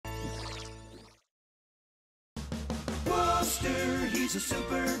Wolfster, he's a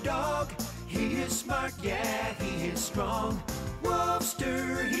super dog. He is smart, yeah, he is strong.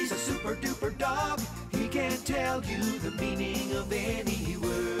 Wolfster, he's a super duper dog. He can tell you the meaning of any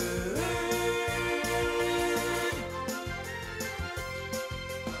word.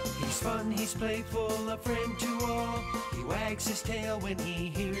 He's fun, he's playful, a friend to all. He wags his tail when he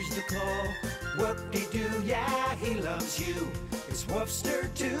hears the call. Whoop-de-doo, yeah, he loves you. It's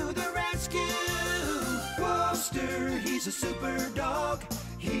Wolfster to the rescue. Wolfster, he's a super dog.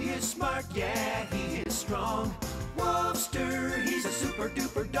 He is smart, yeah, he is strong. Wolfster, he's a super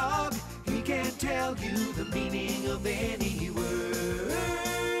duper dog. He can tell you the meaning of any word.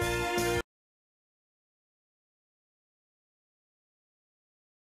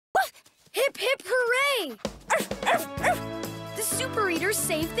 Hip, hip, hooray! Arf, arf, arf. The super eaters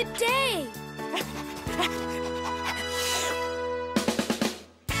saved the day!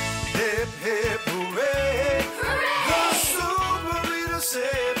 Hip, hip, hooray! Hooray! The super eaters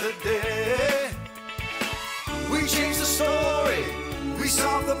saved the day. We changed the story. We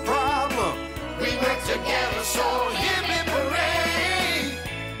solved the problem. We worked together, so hip, hip, hooray!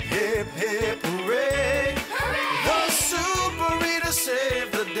 Hip, hip, hooray! Hooray! The super eaters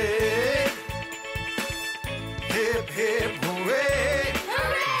saved the day. Hip, hip, hooray!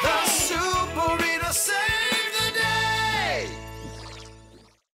 Hooray! The super eaters saved the day.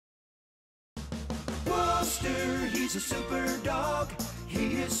 Wolfster, he's a super dog.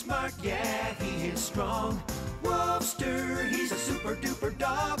 He is smart, yeah, he is strong. Wolfster, he's a super duper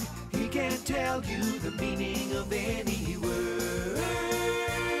dog. He can tell you the meaning of any word.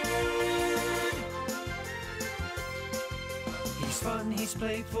 He's fun, he's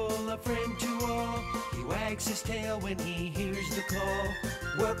playful, a friend to all. He wags his tail when he hears the call.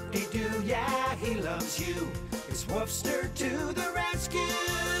 Whoop-de-doo, yeah, he loves you. It's Wolfster to the rescue.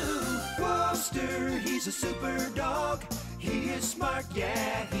 Wolfster, he's a super dog. He is smart,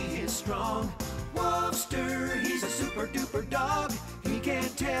 yeah, he is strong. Wolfster, he's a super duper dog. He can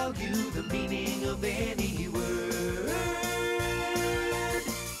tell you the meaning of any word.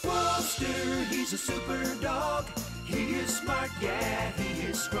 Wolfster, he's a super dog. He is smart, yeah, he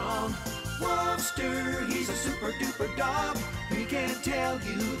is strong. Wolfster, he's a super duper dog. He can tell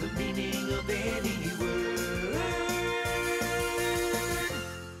you the meaning of any word.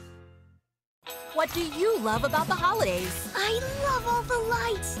 What do you love about the holidays? I love all the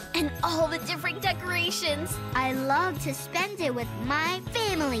lights and all the different decorations. I love to spend it with my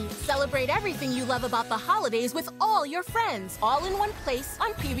family. Celebrate everything you love about the holidays with all your friends, all in one place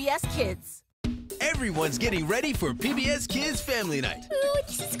on PBS Kids. Everyone's getting ready for PBS Kids Family Night. Ooh,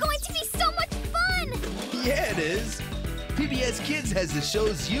 this is going to be so much fun! Yeah, it is. PBS Kids has the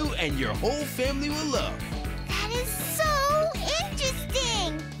shows you and your whole family will love. That is so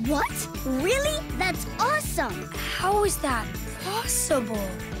interesting. What? Really? That's awesome. How is that possible?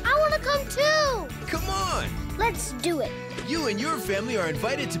 I want to come too. Come on! Let's do it. You and your family are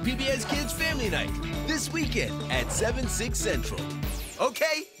invited to PBS Kids Family Night this weekend at 7, 6 Central.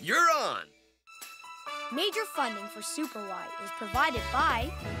 Okay, you're on. Major funding for Super Y is provided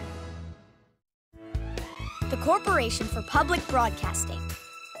by the Corporation for Public Broadcasting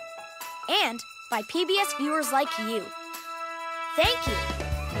and by PBS viewers like you. Thank you.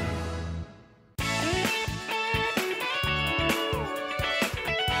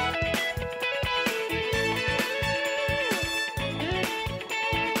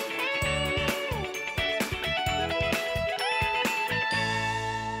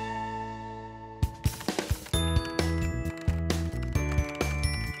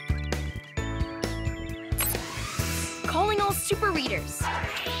 Calling all super readers.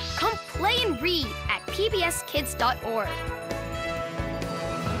 Come play and read at pbskids.org.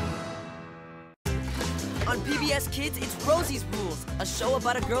 On PBS Kids, it's Rosie's Rules, a show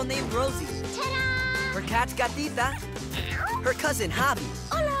about a girl named Rosie. Ta-da! Her cat's Gatita, her cousin Javi,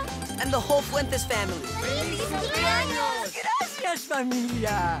 Hola. and the whole Fuentes family. Feliz cumpleaños. Gracias,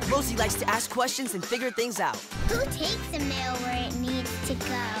 familia! Rosie likes to ask questions and figure things out. Who takes the mail where it needs to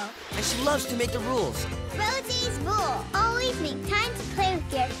go? And she loves to make the rules. Rosie's rule. Always make time to play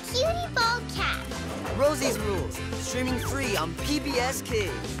with your cutie bald cat. Rosie's Rules, streaming free on PBS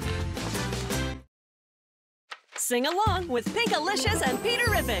Kids. Sing along with Pinkalicious and Peter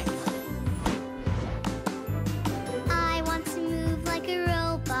Ripping. I want to move like a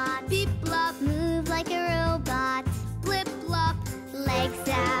robot. Beep blop. Move like a robot. Blip blop. Legs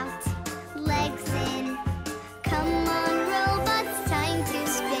out, legs in. Come on, robots, time to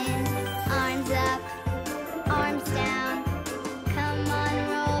spin. Arms up, arms down. Come on,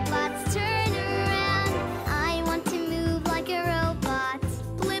 robots, turn around. I want to move like a robot.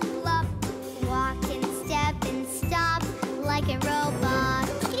 Blip blop. Walk and step and stop like like a robot.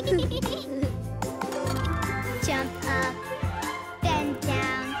 Jump up, bend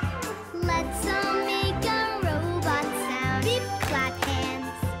down. Let's all make a robot sound. Beep, clap hands,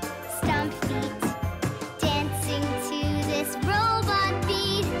 stomp feet, dancing to this robot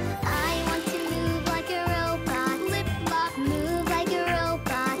beat. I want to move like a robot. Lip lop, move like a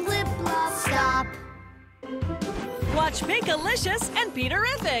robot. Lip lop, stop. Watch Pinkalicious and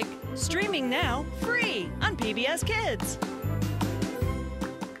Peterific. Streaming now, free on PBS Kids.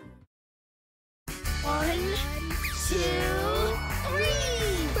 1, 2, 3.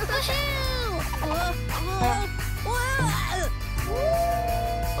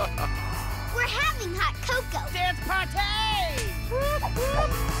 We're having hot cocoa. Dance party!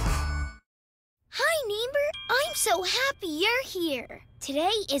 Hi, neighbor. I'm so happy you're here.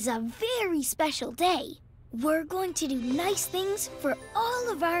 Today is a very special day. We're going to do nice things for all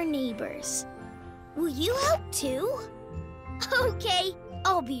of our neighbors. Will you help too? Okay,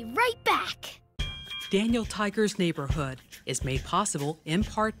 I'll be right back. Daniel Tiger's Neighborhood is made possible in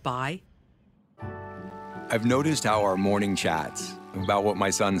part by... I've noticed how our morning chats about what my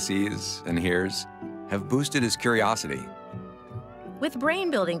son sees and hears have boosted his curiosity. With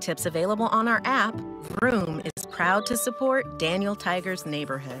brain-building tips available on our app, Vroom is proud to support Daniel Tiger's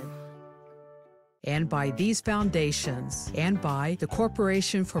Neighborhood. And by these foundations, and by the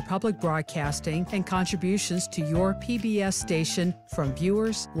Corporation for Public Broadcasting and contributions to your PBS station from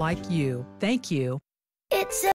viewers like you. Thank you. It's